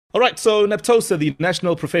All right, so Naptosa, the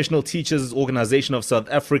National Professional Teachers Organization of South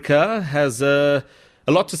Africa, has a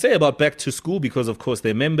lot to say about back to school because, of course,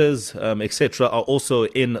 their members, etc., are also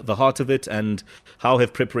in the heart of it. And how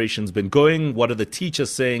have preparations been going? What are the teachers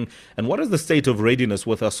saying? And what is the state of readiness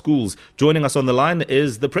with our schools? Joining us on the line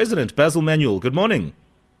is the president, Basil Manuel. Good morning.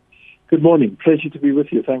 Good morning. Pleasure to be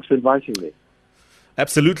with you. Thanks for inviting me.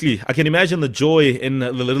 Absolutely. I can imagine the joy in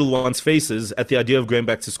the little ones' faces at the idea of going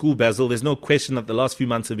back to school, Basil. There's no question that the last few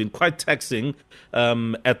months have been quite taxing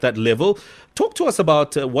at that level. Talk to us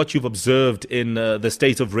about what you've observed in the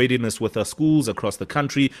state of readiness with our schools across the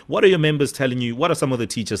country. What are your members telling you? What are some of the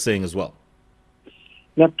teachers saying as well?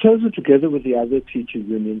 Naptosa, together with the other teacher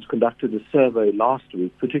unions, conducted a survey last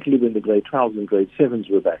week, particularly when the grade 12s and grade 7s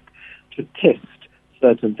were back, to test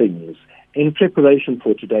certain things in preparation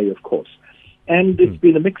for today, of course. And it's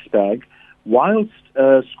been a mixed bag. Whilst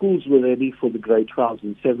schools were ready for the grade 12s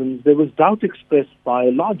and 7s, there was doubt expressed by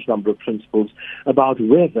a large number of principals about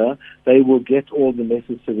whether they will get all the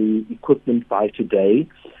necessary equipment by today,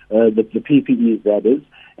 the PPEs that is,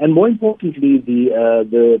 and more importantly,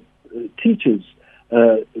 the teachers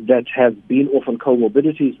that have been off on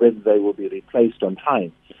comorbidities, whether they will be replaced on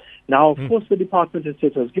time. Now, of course, the department has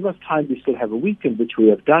said to us, give us time, we still have a week, in which we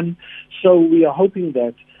have done. So we are hoping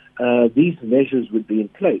that these measures would be in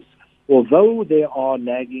place, although there are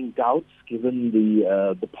nagging doubts given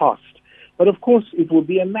the past. But of course, it will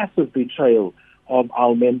be a massive betrayal of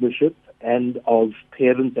our membership and of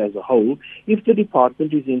parents as a whole if the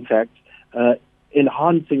department is in fact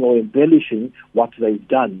enhancing or embellishing what they've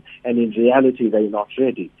done, and in reality they're not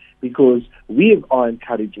ready. Because we are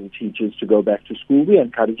encouraging teachers to go back to school, we are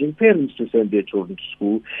encouraging parents to send their children to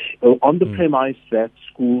school on the premise that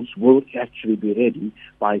schools will actually be ready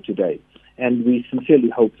by today. And we sincerely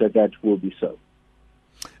hope that that will be so.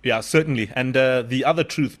 Yeah, certainly. And the other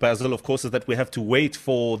truth, Basil, of course, is that we have to wait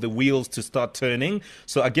for the wheels to start turning.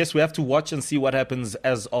 So I guess we have to watch and see what happens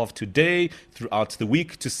as of today, throughout the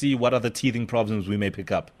week, to see what other teething problems we may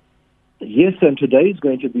pick up. Yes, and today is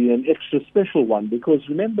going to be an extra special one because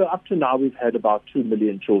remember, up to now we've had about 2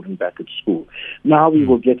 million children back at school. Now we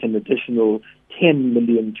will get an additional 10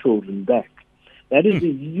 million children back. That is a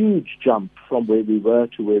huge jump from where we were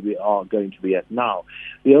to where we are going to be at now.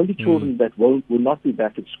 The only children that will not be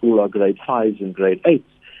back at school are grade 5s and grade 8s.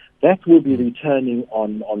 That will be returning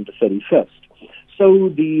on the 31st. So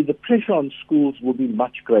the pressure on schools will be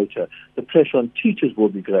much greater. The pressure on teachers will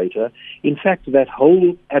be greater. In fact, that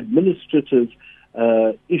whole administrative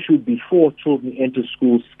issue before children enter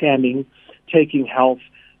school, scanning, taking health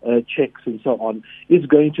checks and so on, is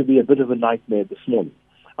going to be a bit of a nightmare this morning.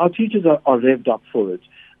 Our teachers are revved up for it.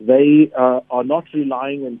 They are not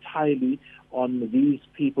relying entirely on these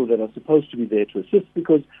people that are supposed to be there to assist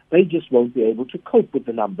because they just won't be able to cope with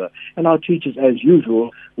the number. And our teachers, as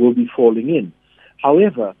usual, will be falling in.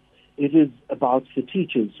 However, it is about the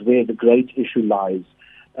teachers where the great issue lies.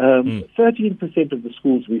 13% of the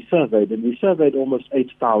schools we surveyed, and we surveyed almost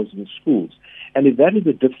 8,000 schools. And if that is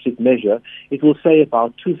a dipstick measure, it will say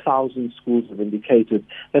about 2,000 schools have indicated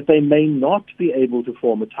that they may not be able to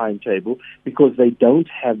form a timetable because they don't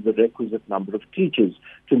have the requisite number of teachers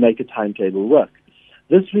to make a timetable work.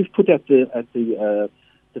 This we've put at the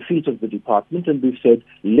feet of the department, and we've said,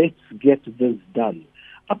 let's get this done.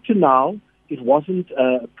 Up to now, it wasn't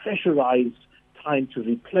a pressurized time to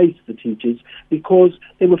replace the teachers because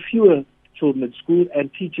there were fewer children at school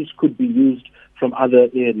and teachers could be used from other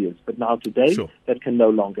areas. But now today, that can no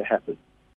longer happen.